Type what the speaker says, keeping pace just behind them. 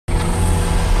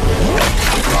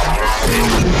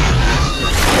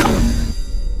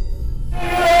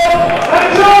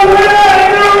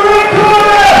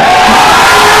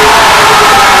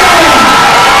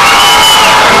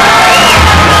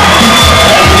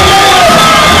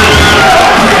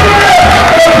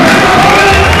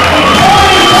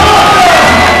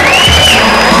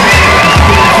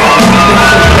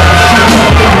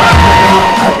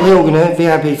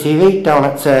VIPtv down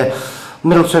at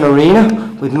Middleton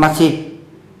Arena with Matty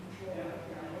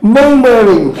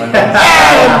Mainwaring Ex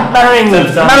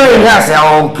Pro. That's it,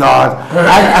 oh God.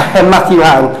 And Matthew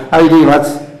Hatton. How are you doing,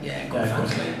 lads? Yeah, good,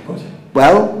 thanks, mate. Good.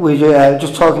 Well, we were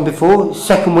just talking before,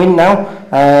 second win now.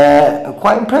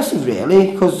 Quite impressive,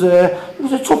 really, because it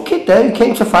was a tough kid there who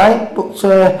came to fight, but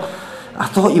I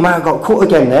thought you might have got cut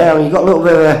again there. I mean, you got a little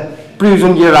bit of a bruise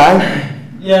under your eye.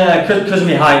 Yeah, because of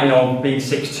my height, you know, being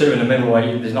 6'2" in the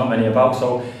middleweight, there's not many about,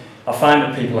 so I find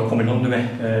that people are coming under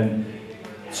me.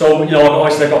 So, you know,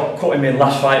 obviously I got cut in my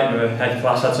last fight with a head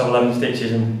class, I had to have 11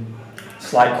 stitches and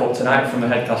slight cut tonight from the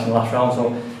head class in the last round,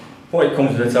 so but it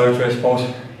comes with the territory, I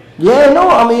suppose. Yeah, no,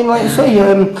 I mean, like you say,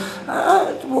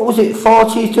 what was it,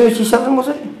 40-37 was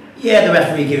it? Yeah, the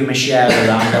referee gave him a share of the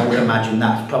round. I would imagine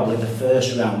that's probably the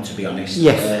first round, to be honest.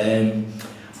 Yes.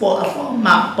 But I thought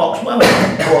Matt boxed well,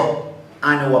 but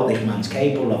I know what this man's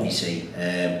capable of, you see.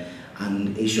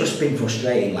 And it's just been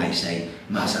frustrating, like I say.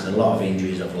 Matt's had a lot of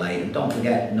injuries of late, and don't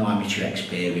forget, no amateur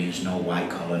experience, no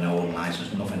white collar, no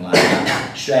license, nothing like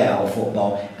that. Straight out of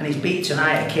football, and he's beat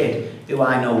tonight a kid who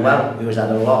I know well, who has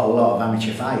had a lot of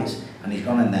amateur fights, and he's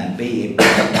gone in there and beat him.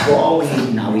 But all we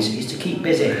need now is to keep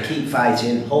busy, keep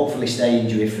fighting, hopefully stay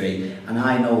injury free. And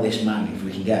I know this man, if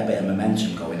we can get a bit of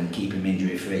momentum going and keep him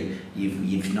injury free,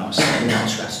 you've not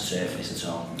scratched the surface at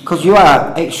all. Because you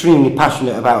are extremely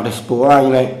passionate about this sport, aren't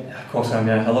you, mate? Of course I am,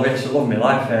 yeah. I love it, it's the love of my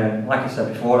life. Like I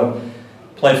said before, I've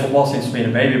played football since being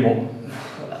a baby,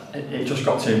 but it just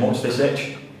got too much, this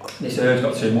itch. This urge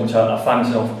got too much. I find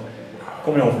myself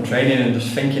coming home from training and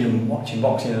just thinking and watching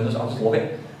boxing, and I just love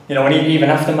it. You know, and even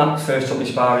after Matt first took me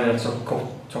sparring, I took a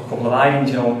couple of hidings,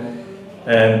 you know.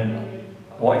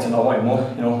 I wanted to know what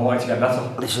more, you know, I wanted to get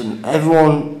better. Listen,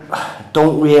 everyone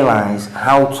don't realise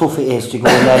how tough it is to go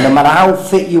in there, no matter how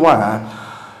fit you are,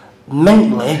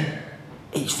 mentally,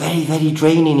 it's very, very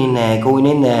draining in there, going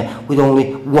in there with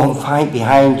only one fight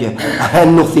behind you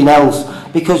and nothing else,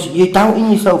 because you're doubting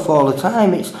yourself all the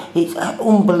time. It's an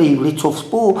unbelievably tough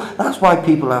sport. That's why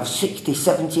people have 60,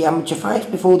 70 amateur fights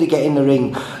before they get in the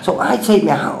ring. So I take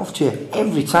my hat off to you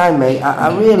every time, mate.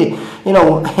 I really, you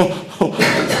know,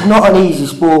 it's not an easy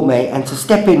sport, mate, and to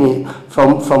step in it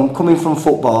from coming from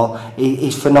football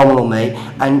is phenomenal, mate,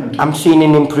 and I'm seeing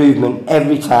an improvement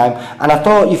every time. And I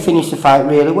thought you finished the fight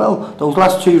really well. Those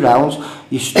last 2 rounds,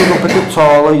 you stood up a bit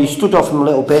taller, you stood off him a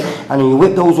little bit, and then you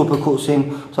whipped those uppercuts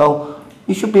in. So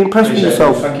you should be impressed with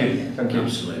yourself. Thank you, thank you.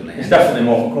 Absolutely. It's definitely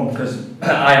more to come, because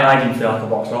I didn't feel like a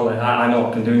boxer, really. I know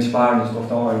what I can do in sparring and stuff,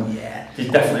 don't I? Yeah. It's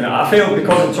definitely not. I feel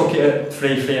because I took it at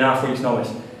 3.5 weeks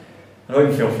notice, I don't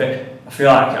even feel fit. I feel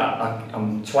like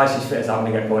I'm twice as fit as I'm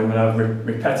going to get going when I have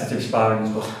repetitive sparring and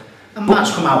stuff. And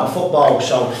Matt's come out of football,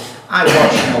 so I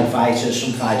watch, you know, fighters.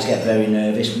 Some fighters get very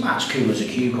nervous. Matt's cool as a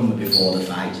cucumber before the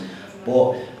fight,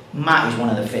 but Matt is one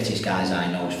of the fittest guys I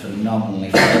know. He's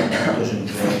phenomenally fit, doesn't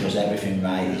drink, does everything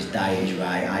right, his diet is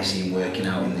right. I see him working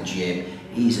out in the gym.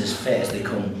 He's as fit as they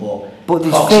come, but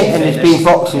he's fit and he's been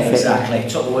boxing fit. Exactly,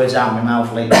 took the words out of my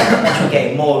mouth. Like, once we're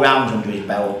getting more rounds under his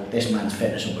belt, this man's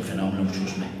fitness will be phenomenal,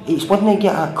 trust me. It's when they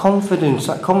get that confidence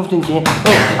in you. Look,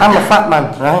 I'm a fat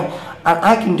man, right? And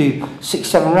I can do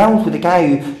 6-7 rounds with a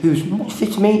guy who's much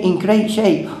fitter than me, in great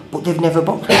shape, but they've never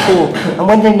boxed before. And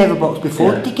when they've never boxed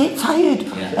before, they get tired.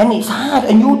 And it's hard,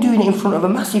 and you're doing it in front of a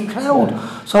massive crowd.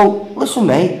 So, listen,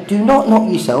 mate, do not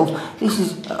knock yourself. This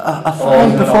is a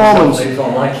fine performance.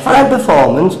 Fine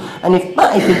performance, and if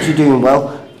Matty thinks you're doing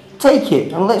well, take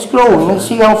it, and let's grow, and let's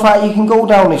see how far you can go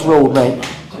down this road, mate.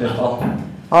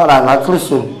 Alright, lads,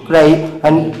 listen, great,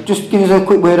 and just give us a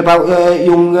quick word about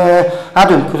young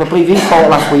Adam, because I believe he fought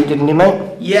last week, didn't he,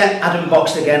 mate? Yeah, Adam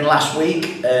boxed again last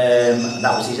week. That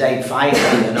was his 8th fight,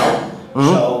 you know.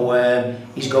 So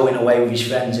he's going away with his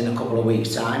friends in a couple of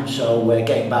weeks' time, so we're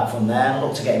getting back from there.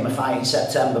 Look to get him a fight in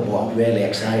September, but I'm really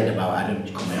excited about Adam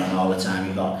coming on all the time.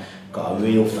 He's got a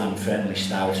real fan-friendly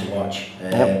style to watch.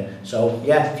 So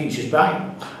yeah, future's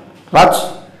bright.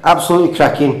 Lads, absolutely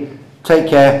cracking. Take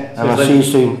care, and I'll see you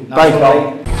soon. Bye.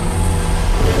 Bye.